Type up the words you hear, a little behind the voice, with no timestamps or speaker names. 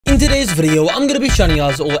today's video, I'm going to be showing you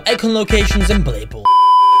guys all egg hunt locations in Playable.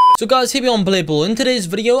 So guys, here we are on Playable. In today's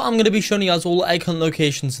video, I'm going to be showing you guys all the egg hunt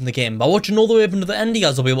locations in the game. By watching all the way up until the end, you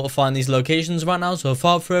guys will be able to find these locations right now. So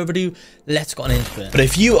without further ado, let's get on into it. But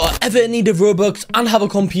if you are ever in need of Robux and have a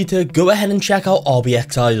computer, go ahead and check out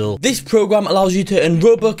xXYisus. This program allows you to earn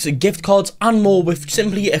Robux, gift cards and more with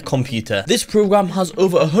simply a computer. This program has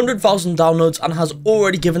over 100,000 downloads and has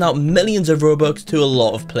already given out millions of Robux to a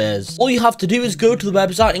lot of players. All you have to do is go to the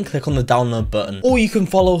website and click on the download button. Or you can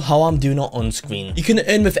follow how I'm doing it on screen. You can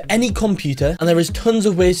earn with any computer, and there is tons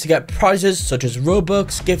of ways to get prizes such as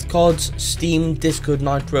Robux, gift cards, Steam, Discord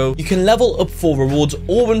Nitro. You can level up for rewards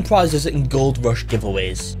or win prizes in Gold Rush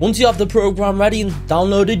giveaways. Once you have the program ready and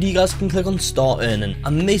downloaded, you guys can click on Start Earning,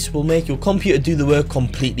 and this will make your computer do the work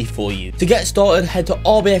completely for you. To get started, head to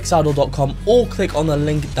rbxidol.com or click on the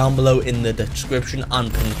link down below in the description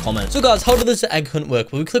and pinned comment. So guys, how does this egg hunt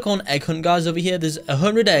work? Well, we click on egg hunt, guys. Over here there's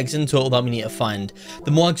 100 eggs in total that we need to find.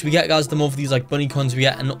 The more eggs we get, guys, the more of these like bunny coins we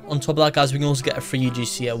get, and on top of that, guys, we can also get a free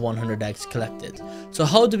UGC at 100 eggs collected. So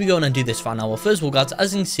how do we go and do this right now? Well, first of all, guys,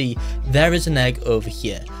 as you can see, there is an egg over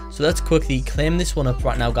here. So let's quickly claim this one up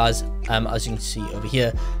right now, guys. As you can see over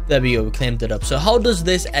here, there we go, we claimed it up. So how does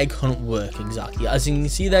this egg hunt work exactly? As you can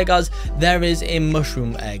see there, guys, there is a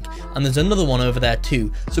mushroom egg, and there's another one over there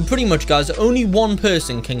too. So pretty much, guys, only one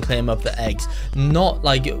person can claim up the eggs. Not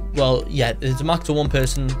like, well, yeah, there's a max of one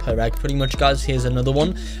person per egg pretty much, guys. Here's another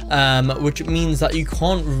one, which means that you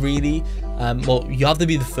can't really well, you have to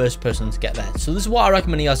be the first person to get there. So this is what I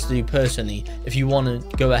recommend you guys to do personally if you want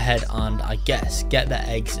to go ahead and, I guess, get the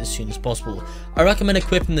eggs as soon as possible. I recommend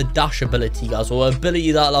equipping the dash ability, guys, or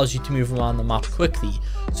ability that allows you to move around the map quickly,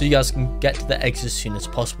 so you guys can get to the eggs as soon as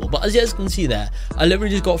possible. But as you guys can see there, I literally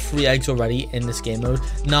just got 3 eggs already in this game mode.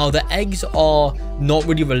 Now the eggs are not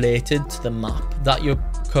really related to the map that you're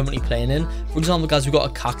currently playing in. For example, guys, we got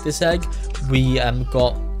a cactus egg, we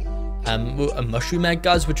got a mushroom egg,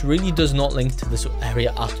 guys, which really does not link to this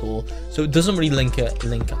area at all. So it doesn't really link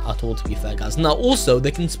at all, to be fair, guys. Now also they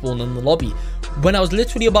can spawn in the lobby. When I was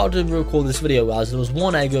literally about to record this video, guys, there was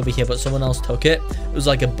one egg over here, but someone else took it. It was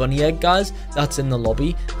like a bunny egg, guys, that's in the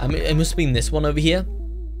lobby. It must have been this one over here.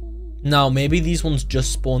 Now maybe these ones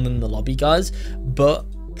just spawned in the lobby, guys, but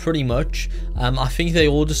pretty much I think they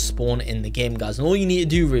all just spawn in the game, guys, and all you need to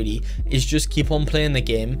do really is just keep on playing the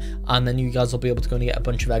game, and then you guys will be able to go and get a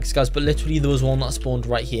bunch of eggs, guys. But literally there was one that spawned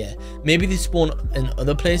right here. Maybe they spawn in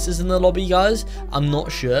other places in the lobby, guys, I'm not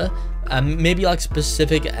sure. Maybe like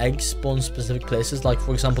specific eggs spawn specific places, like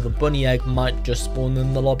for example the bunny egg might just spawn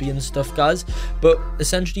in the lobby and stuff, guys. But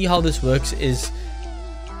essentially how this works is,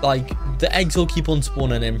 like, the eggs will keep on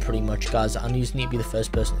spawning in pretty much, guys, and you just need to be the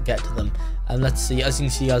first person to get to them. And let's see, as you can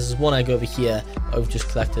see, guys, there's one egg over here that we've just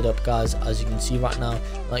collected up, guys, as you can see right now.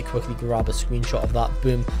 Like, quickly grab a screenshot of that,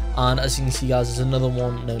 boom. And as you can see, guys, there's another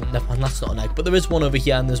one. No, never mind, that's not an egg, but there is one over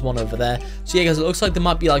here and there's one over there. So yeah, guys, it looks like there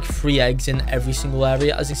might be like 3 eggs in every single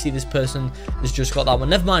area. As you see, this person has just got that one.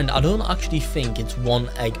 Never mind, I don't actually think it's 1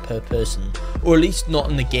 egg per person, or at least not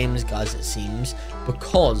in the games, guys, it seems,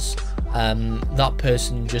 because that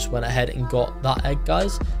person just went ahead and got that egg,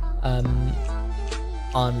 guys,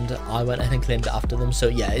 and I went ahead and claimed it after them. So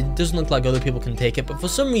yeah, it doesn't look like other people can take it, but for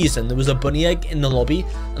some reason there was a bunny egg in the lobby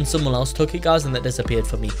and someone else took it, guys, and it disappeared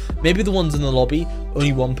for me. Maybe the ones in the lobby,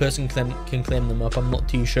 only one person can claim them up, I'm not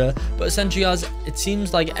too sure. But essentially, guys, it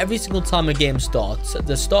seems like every single time a game starts, at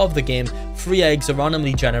the start of the game, 3 eggs are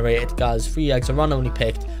randomly generated, guys. 3 eggs are randomly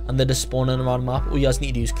picked, and they're just spawning around the map. All you guys need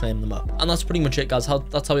to do is claim them up, and that's pretty much it, guys.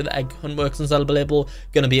 That's how the egg hunt works inside of Playable.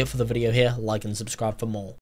 Gonna be it for the video here. Like and subscribe for more.